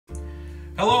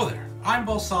Hello there, I'm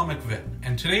Balsamic Vit,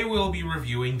 and today we'll be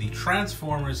reviewing the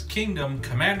Transformers Kingdom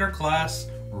Commander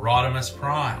Class Rodimus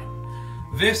Prime.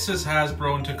 This is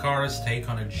Hasbro and Takara's take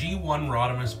on a G1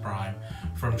 Rodimus Prime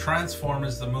from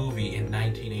Transformers the movie in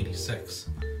 1986.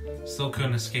 Still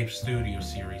couldn't escape Studio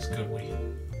Series, could we?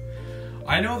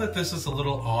 I know that this is a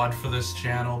little odd for this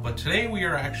channel, but today we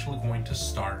are actually going to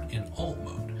start in Alt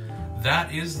Mode.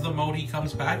 That is the mode he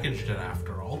comes packaged in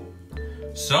after all.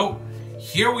 So,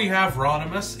 here we have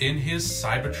Rodimus in his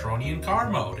Cybertronian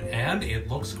car mode, and it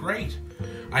looks great.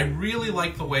 I really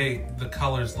like the way the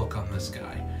colors look on this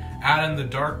guy. Add in the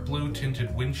dark blue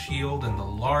tinted windshield and the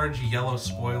large yellow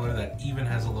spoiler that even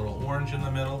has a little orange in the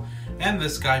middle, and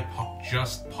this guy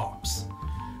just pops.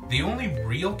 The only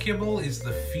real kibble is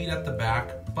the feet at the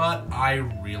back, but I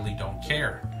really don't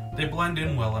care. They blend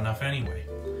in well enough anyway.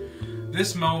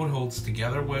 This mode holds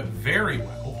together very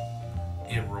well.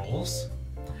 It rolls.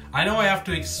 I know I have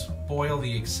to spoil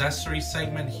the accessory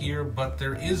segment here, but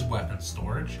there is weapon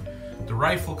storage. The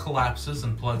rifle collapses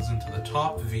and plugs into the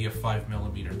top via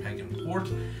 5mm peg and port,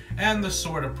 and the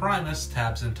Sword of Primus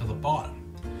tabs into the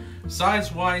bottom.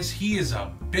 Size-wise, he is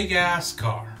a big-ass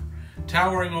car,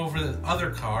 towering over the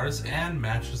other cars and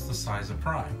matches the size of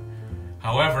Prime.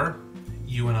 However,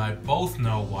 you and I both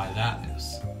know why that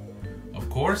is. Of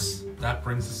course, that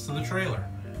brings us to the trailer.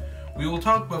 We will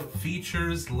talk about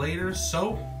features later,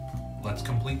 so let's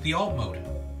complete the alt mode.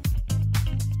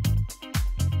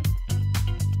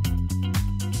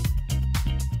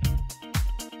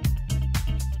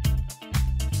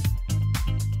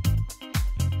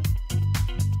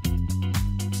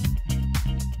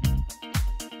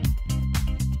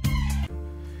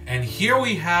 And here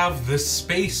we have the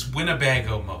Space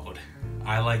Winnebago mode.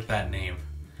 I like that name.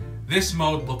 This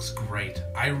mode looks great.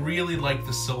 I really like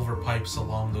the silver pipes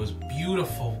along those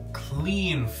beautiful,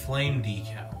 clean flame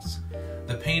decals.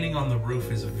 The painting on the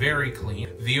roof is very clean.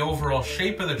 The overall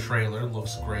shape of the trailer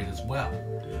looks great as well.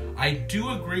 I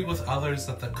do agree with others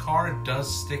that the car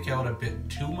does stick out a bit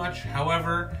too much.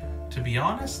 However, to be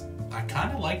honest, I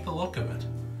kind of like the look of it.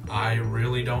 I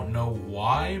really don't know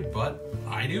why, but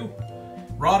I do.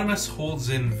 Rodimus holds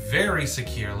in very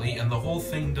securely, and the whole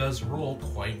thing does roll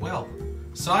quite well.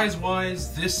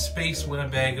 Size-wise, this Space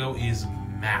Winnebago is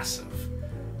massive,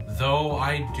 though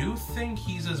I do think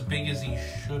he's as big as he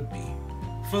should be.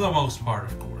 For the most part,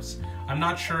 of course. I'm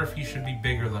not sure if he should be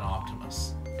bigger than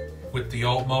Optimus. With the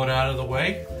alt mode out of the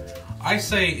way, I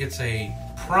say it's a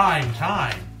prime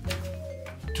time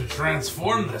to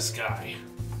transform this guy.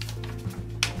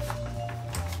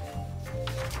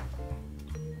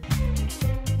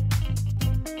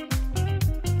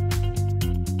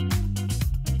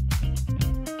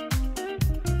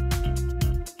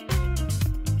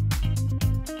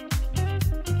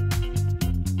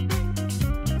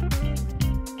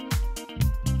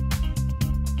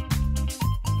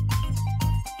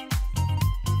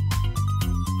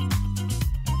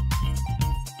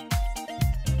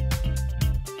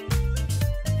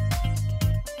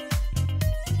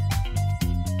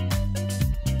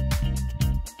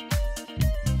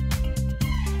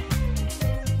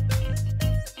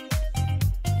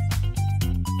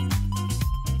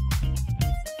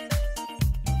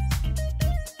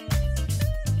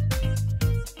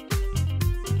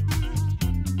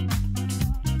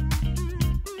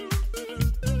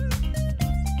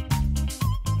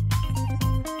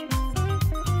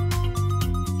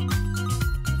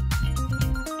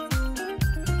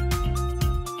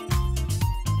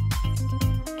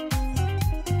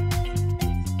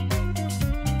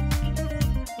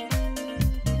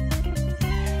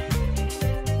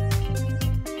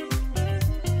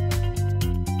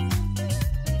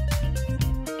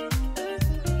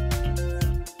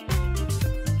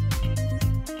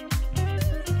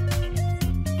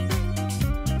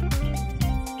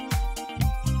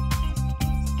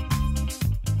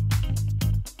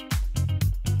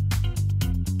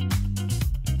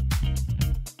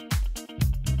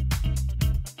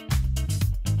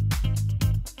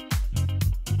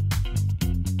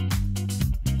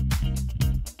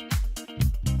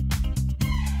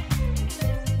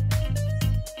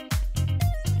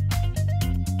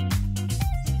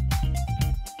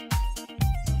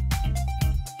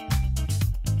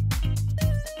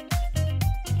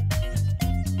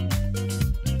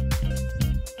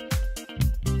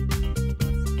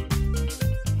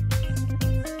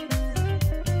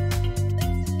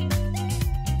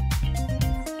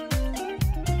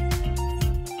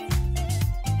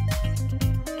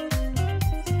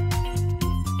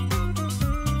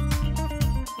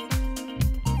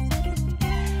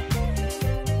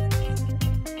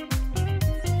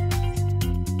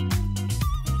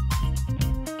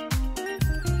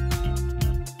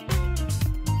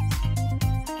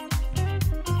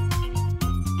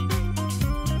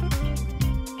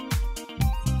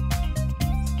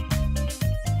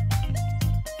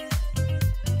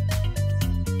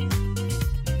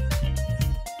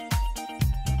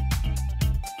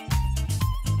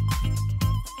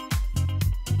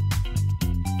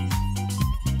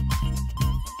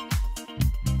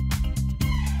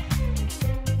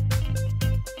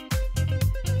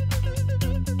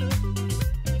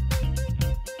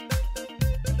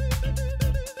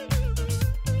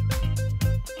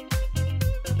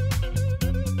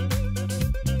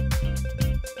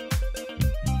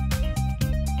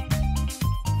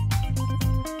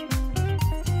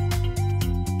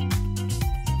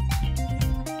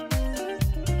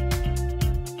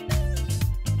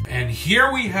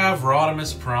 Here we have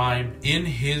Rodimus Prime in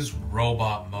his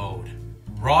robot mode.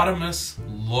 Rodimus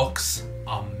looks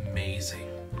amazing.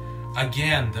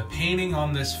 Again, the painting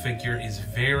on this figure is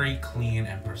very clean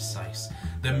and precise.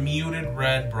 The muted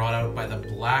red brought out by the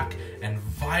black and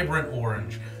vibrant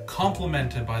orange,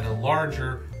 complemented by the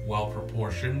larger,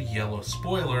 well-proportioned yellow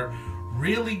spoiler,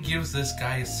 really gives this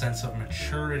guy a sense of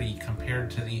maturity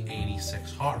compared to the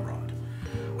 86 Hot Rod.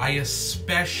 I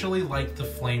especially like the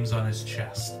flames on his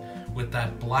chest, with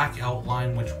that black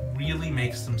outline which really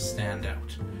makes them stand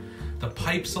out. The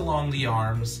pipes along the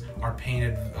arms are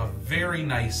painted a very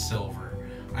nice silver.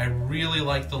 I really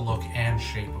like the look and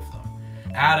shape of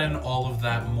them. Add in all of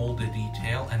that molded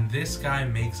detail and this guy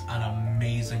makes an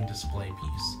amazing display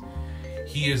piece.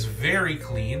 He is very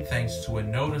clean thanks to a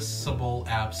noticeable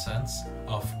absence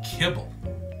of kibble.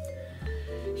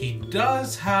 He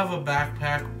does have a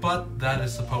backpack, but that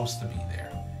is supposed to be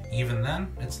there. Even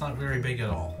then, it's not very big at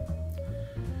all.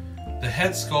 The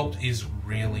head sculpt is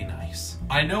really nice.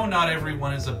 I know not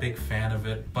everyone is a big fan of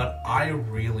it, but I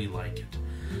really like it.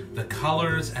 The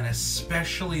colors and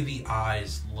especially the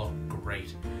eyes look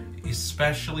great,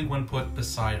 especially when put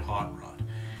beside Hot Rod.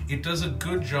 It does a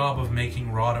good job of making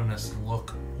Rodimus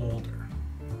look older.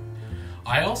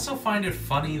 I also find it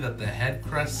funny that the head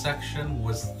crest section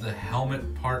was the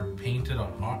helmet part painted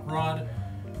on Hot Rod,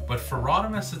 but for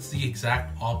Rodimus it's the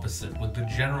exact opposite, with the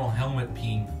general helmet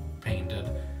being painted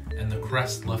and the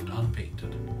crest left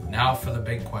unpainted. Now for the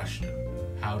big question,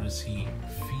 how does he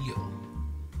feel?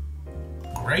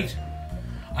 Great!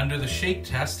 Under the shake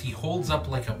test, he holds up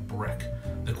like a brick.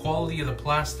 The quality of the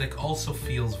plastic also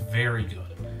feels very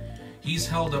good. He's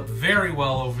held up very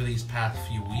well over these past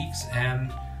few weeks,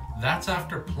 and that's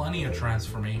after plenty of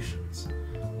transformations.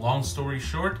 Long story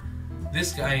short,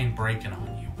 this guy ain't breaking on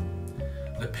you.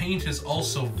 The paint is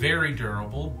also very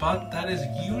durable, but that is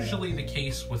usually the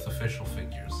case with official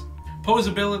figures.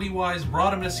 Posability wise,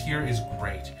 Rodimus here is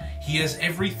great. He has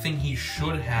everything he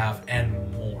should have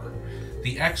and more.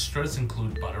 The extras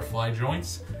include butterfly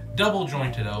joints, double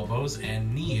jointed elbows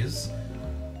and knees,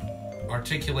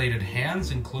 articulated hands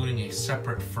including a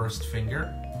separate first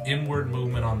finger, inward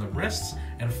movement on the wrists,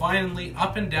 and finally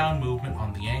up and down movement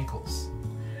on the ankles.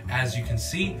 As you can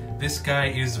see, this guy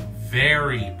is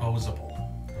very posable.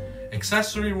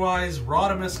 Accessory wise,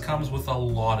 Rodimus comes with a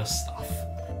lot of stuff.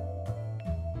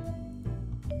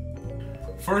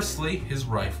 Firstly, his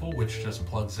rifle, which just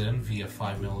plugs in via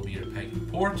 5mm pegging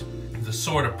port. The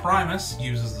Sword of Primus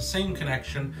uses the same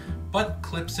connection, but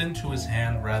clips into his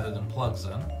hand rather than plugs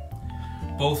in.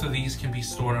 Both of these can be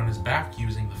stored on his back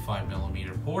using the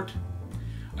 5mm port.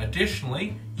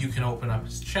 Additionally, you can open up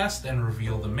his chest and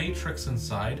reveal the matrix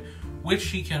inside, which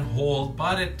he can hold,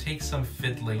 but it takes some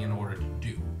fiddling in order to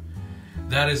do.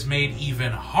 That is made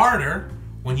even harder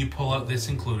when you pull out this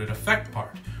included effect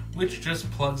part, which just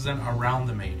plugs in around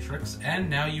the matrix, and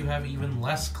now you have even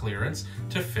less clearance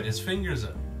to fit his fingers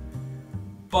in.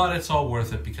 But it's all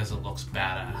worth it because it looks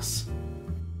badass.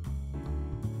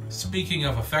 Speaking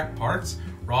of effect parts,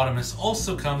 Rodimus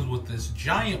also comes with this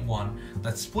giant one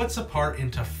that splits apart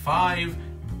into 5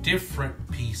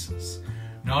 different pieces.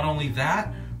 Not only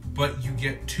that, but you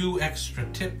get 2 extra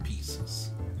tip pieces.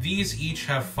 These each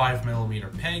have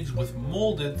 5mm pegs with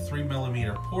molded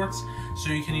 3mm ports,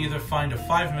 so you can either find a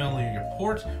 5mm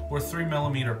port or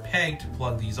 3mm peg to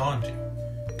plug these onto.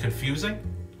 Confusing?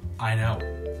 I know.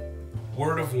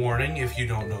 Word of warning if you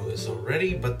don't know this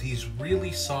already, but these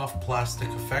really soft plastic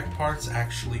effect parts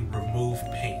actually remove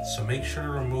paint, so make sure to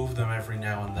remove them every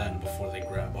now and then before they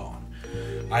grab on.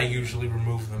 I usually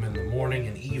remove them in the morning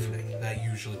and evening. That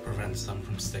usually prevents them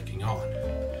from sticking on.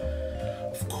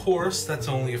 Of course, that's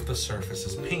only if the surface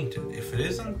is painted. If it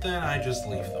isn't, then I just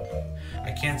leave them.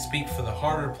 I can't speak for the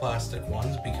harder plastic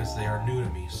ones because they are new to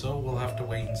me, so we'll have to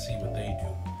wait and see what they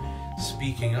do.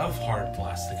 Speaking of hard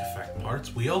plastic effect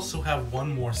parts, we also have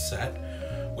one more set,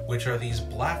 which are these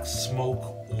black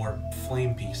smoke or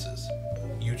flame pieces.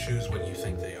 You choose what you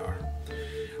think they are.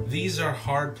 These are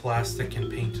hard plastic and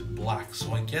painted black,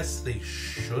 so I guess they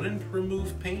shouldn't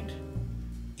remove paint?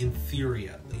 In theory,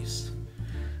 at least.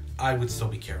 I would still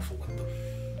be careful with them.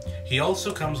 He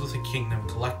also comes with a Kingdom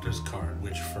Collector's card,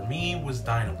 which for me was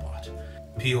Dinobot.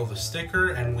 Peel the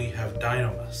sticker and we have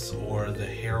Rodimus, or the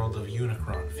Herald of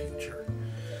Unicron future.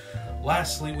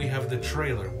 Lastly, we have the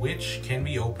trailer, which can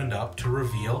be opened up to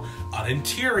reveal an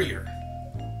interior.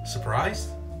 Surprised?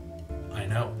 I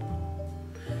know.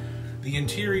 The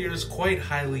interior is quite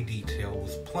highly detailed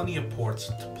with plenty of ports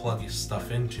to plug his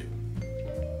stuff into.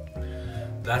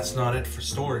 That's not it for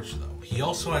storage though. He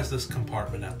also has this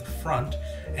compartment at the front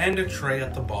and a tray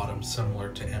at the bottom similar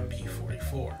to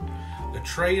MP44. The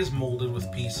tray is molded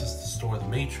with pieces to store the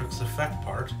Matrix effect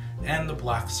part and the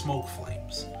black smoke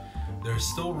flames. There is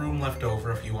still room left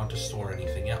over if you want to store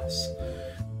anything else.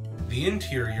 The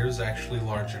interior is actually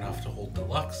large enough to hold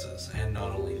deluxes, and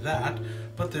not only that,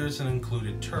 but there's an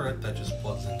included turret that just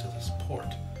plugs into this port.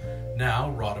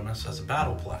 Now, Rodimus has a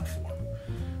battle platform.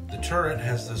 The turret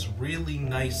has this really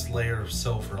nice layer of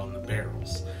silver on the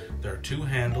barrels. There are two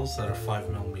handles that are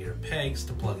 5mm pegs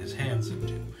to plug his hands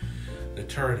into. The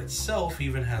turret itself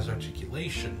even has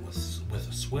articulation with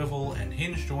a swivel and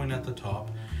hinge joint at the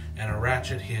top and a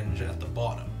ratchet hinge at the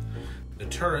bottom. The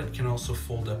turret can also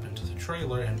fold up into the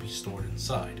trailer and be stored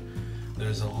inside.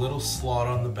 There's a little slot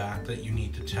on the back that you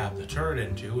need to tab the turret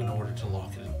into in order to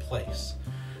lock it in place.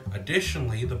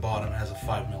 Additionally, the bottom has a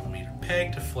 5mm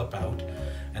peg to flip out,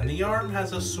 and the arm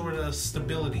has a sort of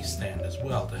stability stand as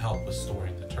well to help with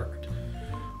storing the turret.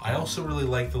 I also really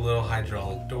like the little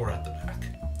hydraulic door at the back.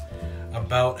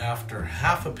 About after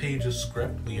half a page of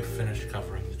script, we have finished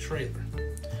covering the trailer.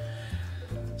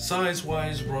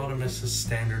 Size-wise, Rodimus is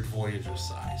standard Voyager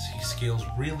size. He scales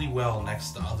really well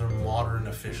next to other modern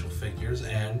official figures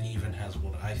and even has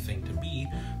what I think to be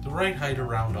the right height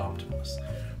around Optimus.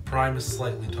 Prime is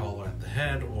slightly taller at the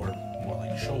head, or more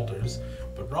like shoulders,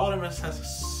 but Rodimus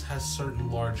has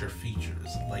certain larger features,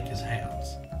 like his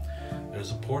hands.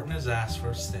 There's a port in his ass for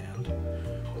a stand.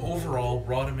 Overall,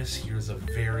 Rodimus here is a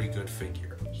very good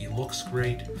figure. He looks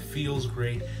great, feels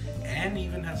great, and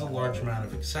even has a large amount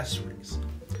of accessories.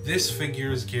 This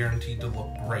figure is guaranteed to look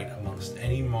great amongst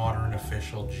any modern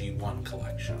official G1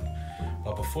 collection.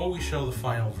 But before we show the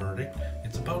final verdict,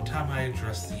 it's about time I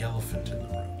address the elephant in the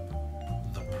room.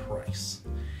 The price.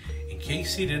 In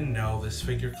case you didn't know, this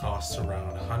figure costs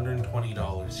around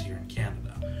 $120 here in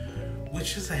Canada,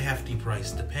 which is a hefty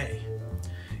price to pay.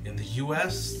 In the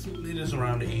US, it is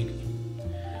around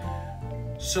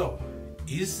 $80. So,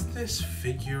 is this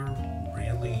figure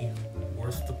really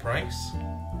worth the price?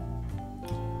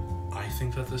 I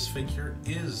think that this figure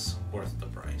is worth the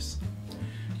price.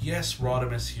 Yes,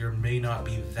 Rodimus here may not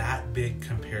be that big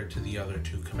compared to the other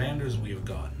two commanders we have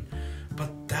gotten,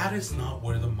 but that is not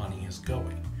where the money is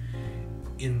going.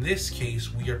 In this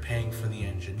case, we are paying for the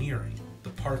engineering, the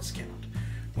parts count.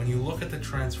 When you look at the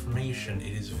transformation,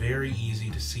 it is very easy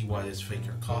to see why this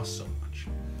figure costs so much.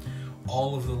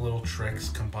 All of the little tricks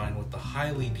combined with the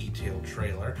highly detailed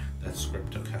trailer, that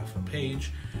script took half a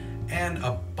page, and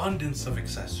abundance of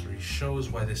accessories shows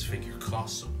why this figure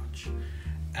costs so much.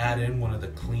 Add in one of the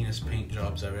cleanest paint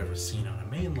jobs I've ever seen on a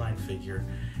mainline figure,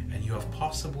 and you have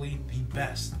possibly the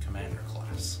best commander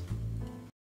class.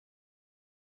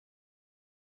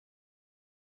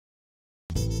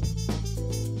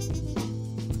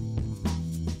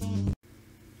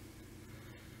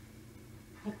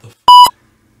 What the f***?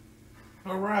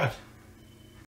 Alright.